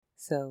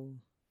So,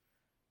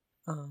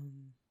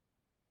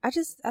 I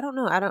don't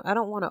know. I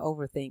don't want to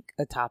overthink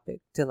a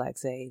topic to like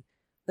say,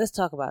 let's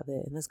talk about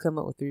that and let's come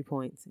up with 3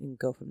 points and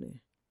go from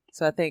there.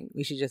 So I think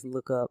we should just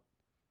look up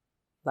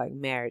like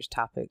marriage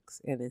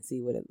topics and then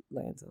see what it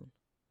lands on.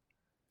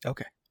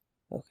 Okay.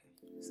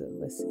 So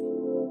let's see.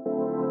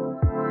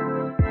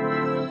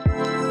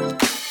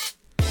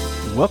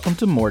 Welcome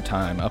to More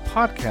Time, a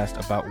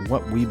podcast about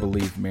what we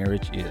believe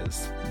marriage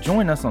is.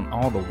 Join us on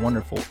all the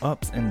wonderful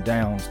ups and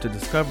downs to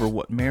discover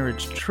what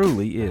marriage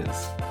truly is,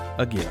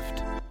 a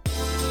gift.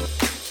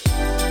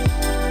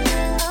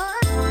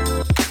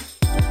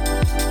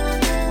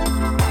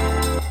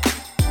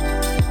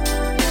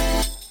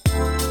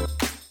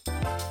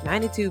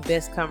 "92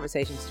 best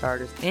conversation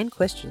starters and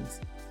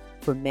questions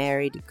for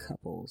married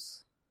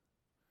couples."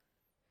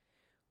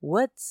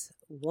 What's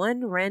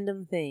one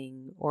random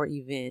thing or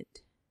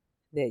event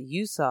that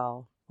you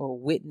saw or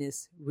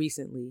witnessed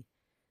recently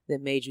that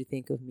made you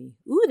think of me?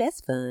 Ooh, that's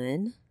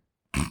fun.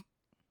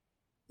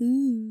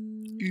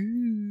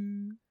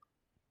 Ooh.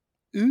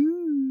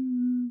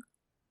 Ooh.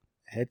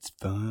 That's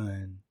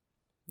fun.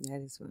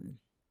 That is fun.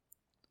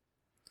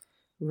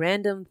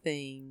 Random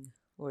thing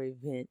or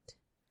event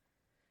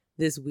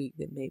this week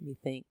that made me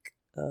think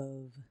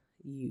of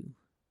you.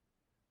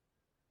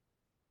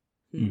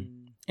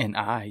 And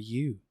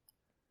you.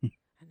 I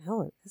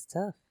know it. It's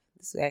tough.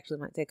 This actually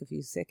might take a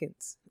few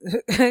seconds.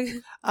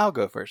 I'll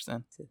go first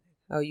then.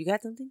 Oh, you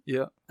got something?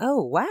 Yeah.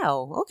 Oh,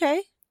 wow.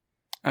 Okay.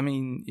 I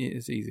mean,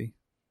 it's easy.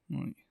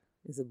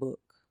 It's a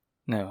book.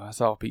 No, I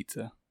saw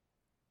pizza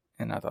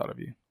and I thought of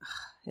you.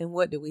 And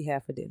what did we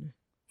have for dinner?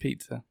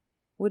 Pizza.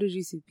 What did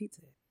you see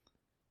pizza at?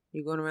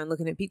 You going around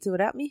looking at pizza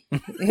without me?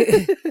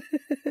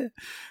 It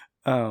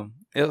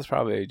was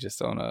probably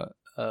just on a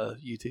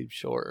YouTube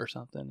short or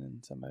something,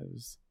 and somebody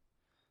was,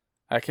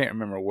 I can't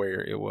remember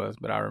where it was,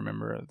 but I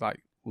remember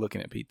like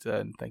looking at pizza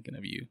and thinking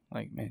of you.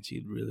 Like, man,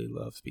 she really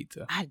loves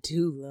pizza. I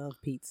do love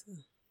pizza.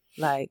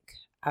 Like,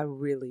 I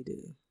really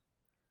do.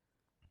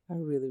 I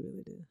really,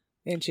 really do.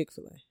 And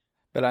Chick-fil-A.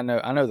 But I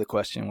know the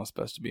question was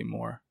supposed to be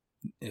more.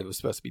 It was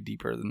supposed to be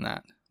deeper than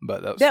that.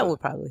 But that would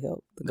probably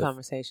help the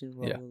conversation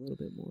roll a little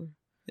bit more.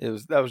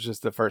 That was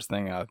just the first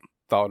thing I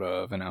thought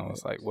of, and I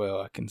was like, well,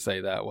 I can say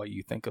that while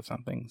you think of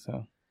something.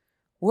 So,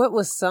 what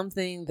was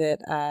something that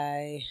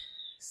I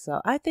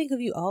saw? I think of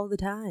you all the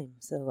time.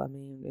 So, I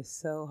mean, it's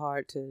so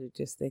hard to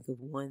just think of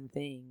one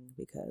thing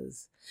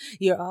because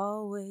you're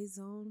always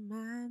on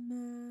my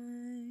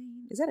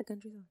mind. Is that a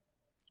country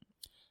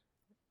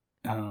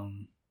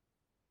song?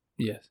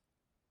 Yes.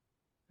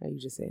 Are you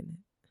just saying that?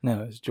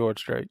 No, it's George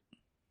Strait.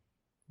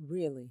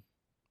 Really?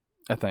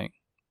 I think.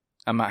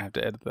 I might have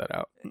to edit that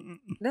out.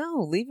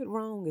 No, leave it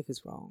wrong if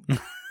it's wrong.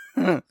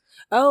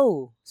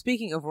 Oh,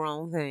 speaking of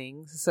wrong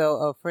things. So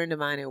a friend of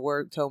mine at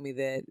work told me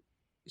that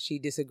she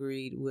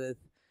disagreed with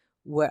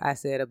what I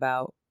said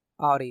about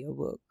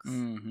audiobooks.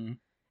 Mm-hmm.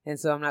 And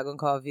so I'm not going to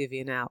call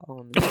Vivian out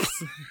on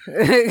this.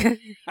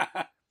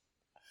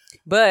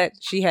 But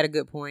she had a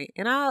good point,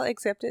 and I'll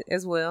accept it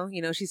as well.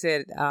 You know, she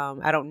said,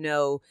 I don't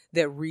know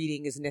that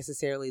reading is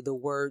necessarily the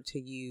word to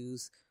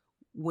use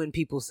when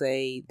people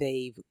say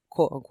they've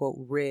quote unquote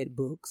read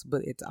books,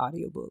 but it's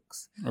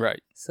audiobooks.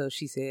 Right. So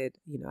she said,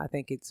 you know, I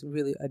think it's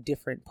really a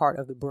different part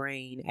of the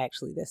brain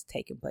actually that's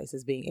taking place,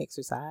 is being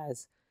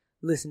exercised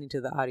listening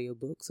to the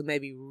audiobook. So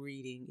maybe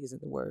reading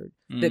isn't the word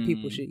that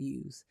people should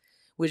use,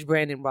 which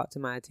Brandon brought to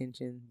my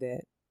attention,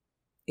 that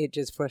it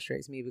just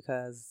frustrates me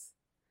because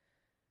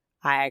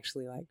I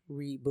actually like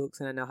read books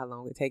and I know how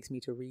long it takes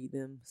me to read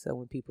them. So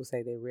when people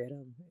say they read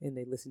them and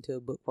they listen to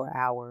a book for an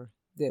hour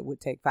that would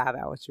take 5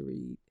 hours to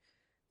read,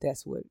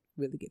 that's what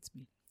really gets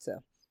me.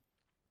 So,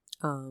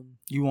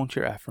 you want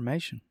your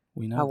affirmation.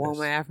 We know. I want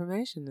my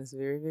affirmation. That's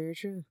very, very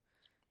true.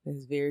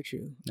 That's very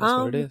true. That's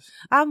what it is.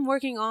 I'm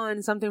working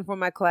on something for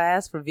my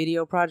class for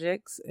video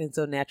projects. And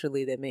so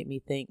naturally that made me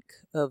think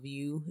of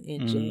you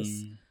and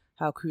just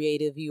how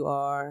creative you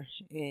are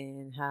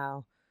and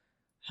how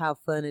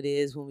fun it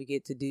is when we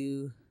get to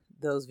do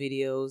those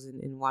videos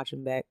and watch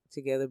them back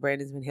together.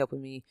 Brandon's been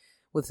helping me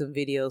with some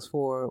videos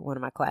for one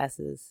of my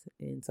classes.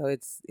 And so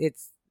it's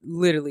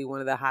literally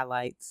one of the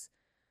highlights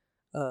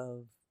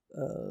of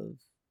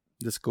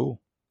the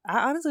school.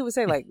 I honestly would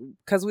say, like,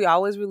 because we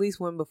always release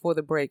one before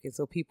the break. And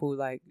so people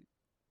like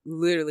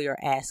literally are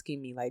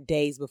asking me like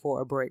days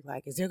before a break,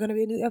 like, is there going to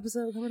be a new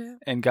episode coming out?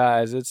 And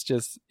guys, it's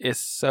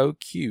so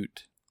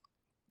cute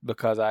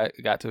because I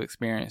got to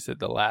experience it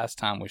the last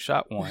time we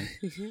shot one.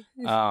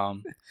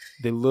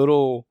 The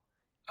little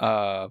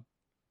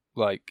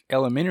like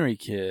elementary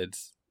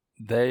kids,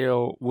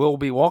 we'll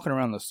be walking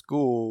around the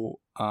school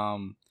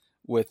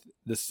with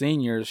the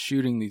seniors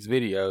shooting these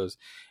videos,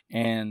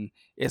 and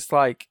it's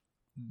like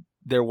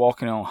they're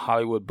walking on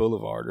Hollywood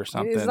Boulevard or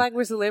something. It's like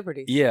we're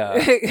celebrities. Yeah,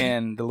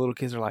 and the little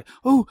kids are like,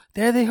 "Oh,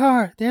 there they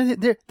are!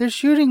 They're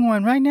shooting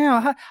one right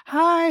now!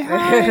 Hi!"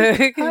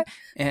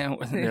 And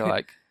they're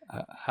like,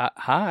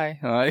 "Hi!"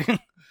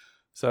 Like,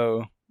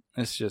 so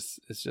it's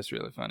just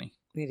really funny.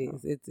 It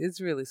is.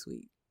 It's really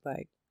sweet.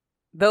 Like,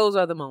 those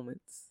are the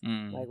moments.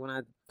 Like when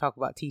I talk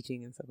about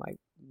teaching and stuff, like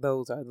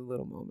those are the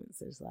little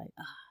moments. It's like,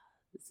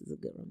 this is a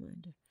good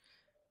reminder.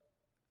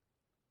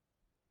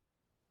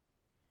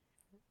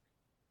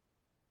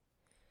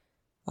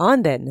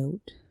 On that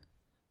note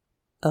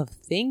of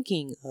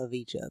thinking of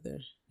each other,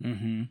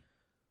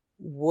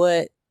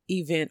 what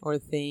event or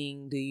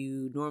thing do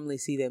you normally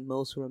see that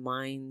most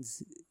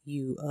reminds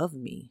you of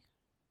me?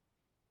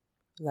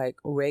 Like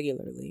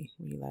regularly,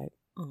 when you're like,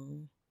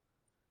 oh,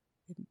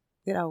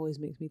 it always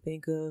makes me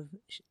think of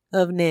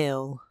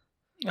Nell.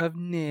 Of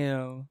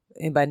Nell.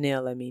 And by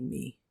Nell, I mean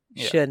me.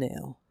 Yeah.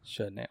 Chanel.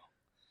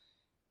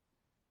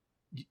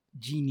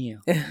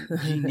 Genial.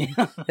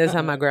 That's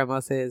how my grandma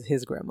says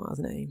his grandma's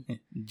name.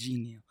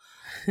 Genial.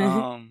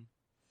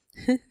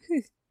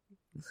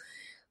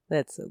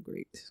 That's so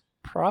great.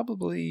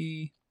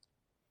 Probably.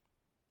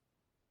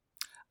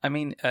 I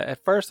mean,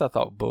 at first I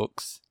thought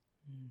books.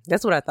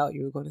 That's what I thought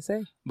you were going to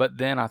say. But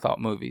then I thought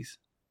movies.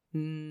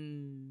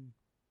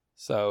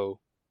 So.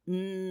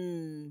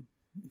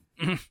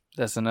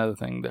 That's another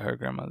thing that her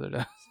grandmother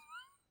does.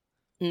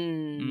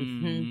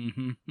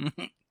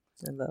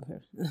 I love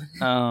her.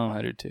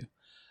 I do too.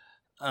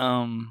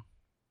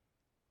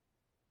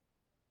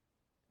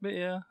 But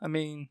yeah, I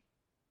mean,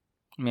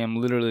 I'm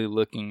literally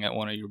looking at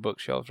one of your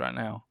bookshelves right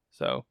now.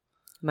 So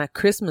my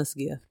Christmas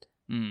gift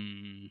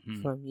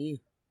from you.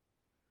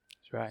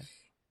 That's right.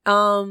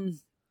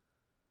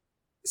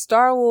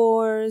 Star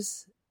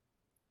Wars.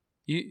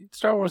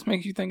 Star Wars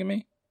makes you think of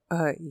me?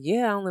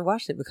 Yeah, I only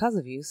watched it because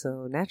of you,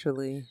 so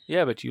naturally.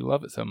 Yeah, but you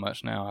love it so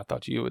much now. I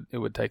thought it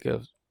would take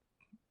a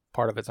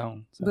part of its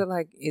own. So. But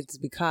like, it's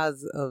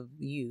because of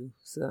you,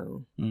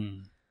 so.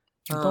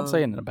 Don't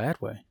say it in a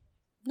bad way.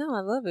 No,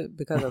 I love it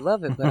because I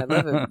love it, but I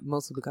love it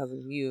mostly because of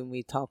you, and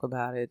we talk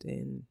about it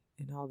and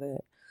all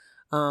that.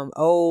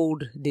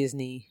 Old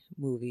Disney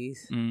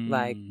movies,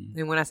 like,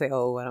 and when I say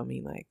old, I don't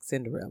mean like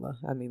Cinderella.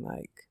 I mean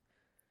like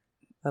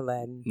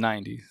Aladdin,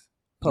 90s,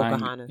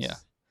 Pocahontas. Yeah.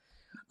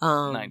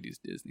 90s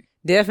Disney.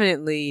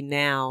 Definitely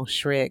now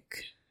Shrek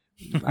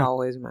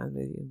always reminds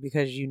me of you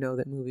because you know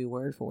that movie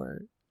word for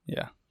word.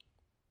 Yeah.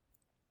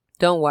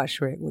 Don't watch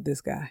Shrek with this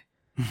guy.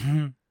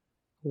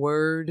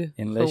 Word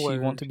unless for word.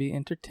 You want to be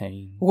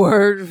entertained.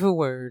 Word for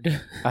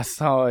word. I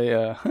saw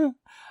a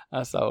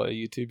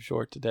YouTube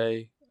short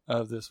today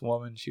of this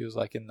woman. She was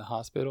like in the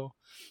hospital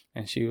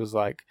and she was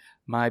like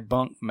my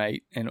bunk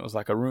mate, and it was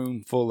like a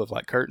room full of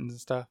like curtains and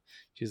stuff.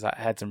 She's like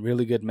had some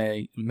really good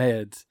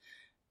meds.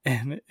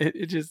 And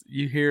it just,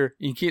 you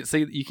can't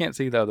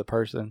see the other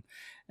person,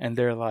 and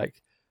they're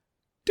like,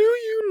 "Do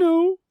you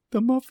know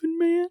the Muffin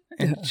Man?"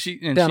 And she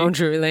down on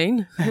Drury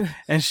Lane,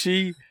 and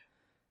she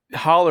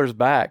hollers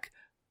back,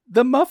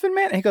 "The Muffin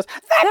Man!" And he goes,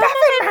 "The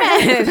Muffin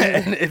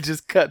Man!" And it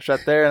just cuts right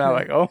there, and I'm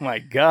like, "Oh my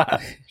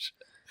gosh!"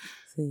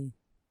 See,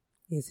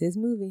 it's his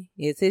movie,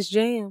 it's his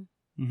jam.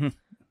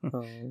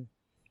 Oh,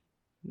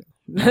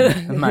 no.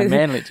 My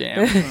manly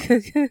jam.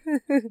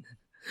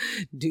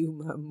 Do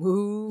my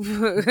move.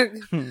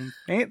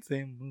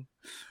 Fancy move.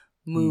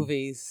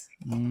 Movies.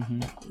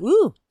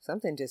 Ooh,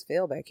 something just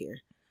fell back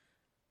here.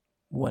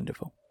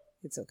 Wonderful.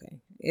 It's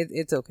okay.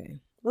 It's okay.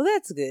 Well,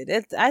 that's good.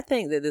 I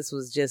think that this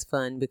was just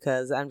fun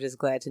because I'm just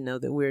glad to know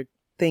that we're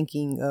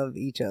thinking of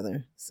each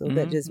other. So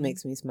that just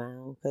makes me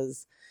smile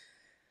because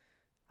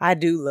I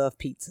do love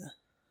pizza.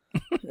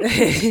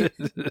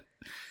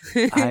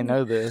 I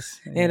know this.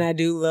 Yeah. And I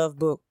do love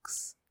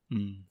books.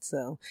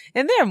 So,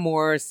 and there are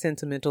more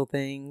sentimental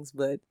things,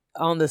 but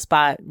on the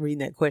spot, reading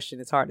that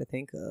question, it's hard to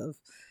think of.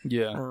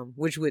 Yeah.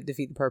 Which would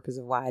defeat the purpose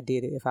of why I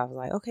did it if I was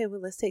like, okay,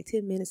 well, let's take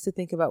 10 minutes to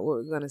think about what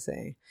we're going to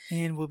say.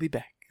 And we'll be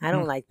back. I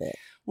don't like that.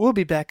 We'll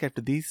be back after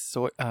these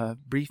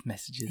brief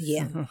messages.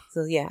 Yeah.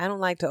 So, yeah, I don't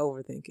like to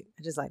overthink it.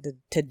 I just like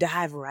to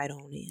dive right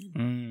on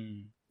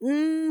in.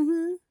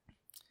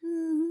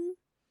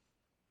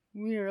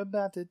 We're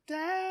about to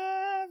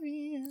dive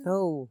in.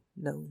 Oh,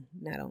 no,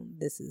 not on.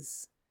 This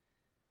is...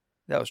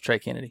 That was Trey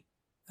Kennedy.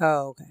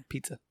 Oh, okay.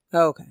 Pizza.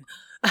 Oh, okay.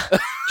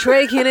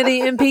 Trey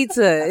Kennedy and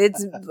pizza.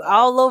 It's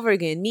all over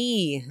again.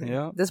 Me.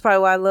 Yeah. That's probably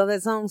why I love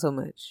that song so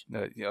much.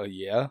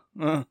 Yeah.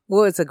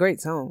 Well, it's a great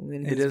song.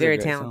 And he's very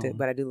talented, song.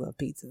 but I do love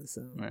pizza.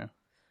 So. Yeah.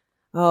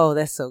 Oh,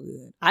 that's so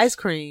good. Ice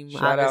cream.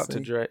 Shout obviously.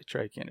 out to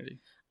Trey Kennedy.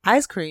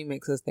 Ice cream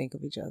makes us think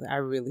of each other. I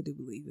really do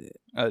believe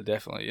it.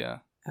 Definitely, yeah.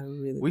 I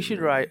really We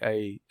should write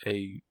a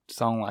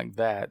song like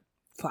that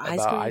for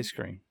about ice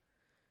cream.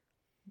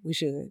 We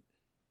should.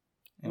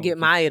 And get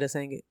Maya to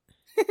sing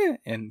it.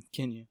 And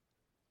Kenya.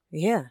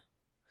 Yeah.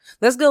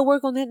 Let's go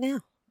work on that now.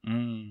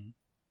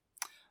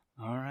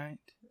 All right.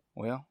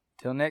 Well,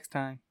 till next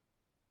time.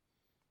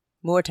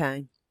 More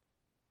time.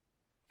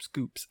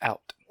 Scoops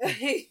out.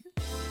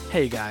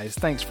 Hey guys,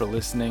 thanks for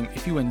listening.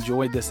 If you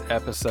enjoyed this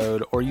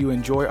episode or you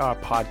enjoy our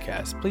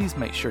podcast, please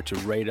make sure to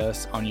rate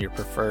us on your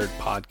preferred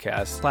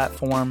podcast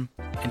platform.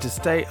 And to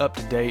stay up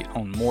to date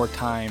on More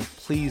Time,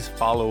 please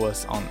follow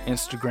us on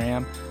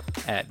Instagram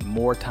at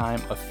More Time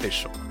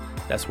Official.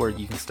 That's where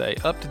you can stay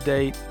up to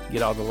date,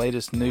 get all the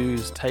latest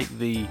news, take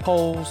the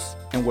polls,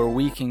 and where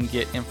we can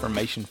get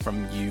information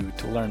from you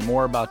to learn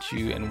more about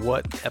you and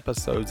what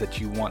episodes that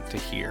you want to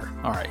hear.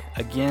 All right,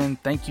 again,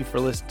 thank you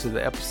for listening to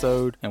the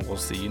episode, and we'll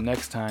see you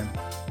next time.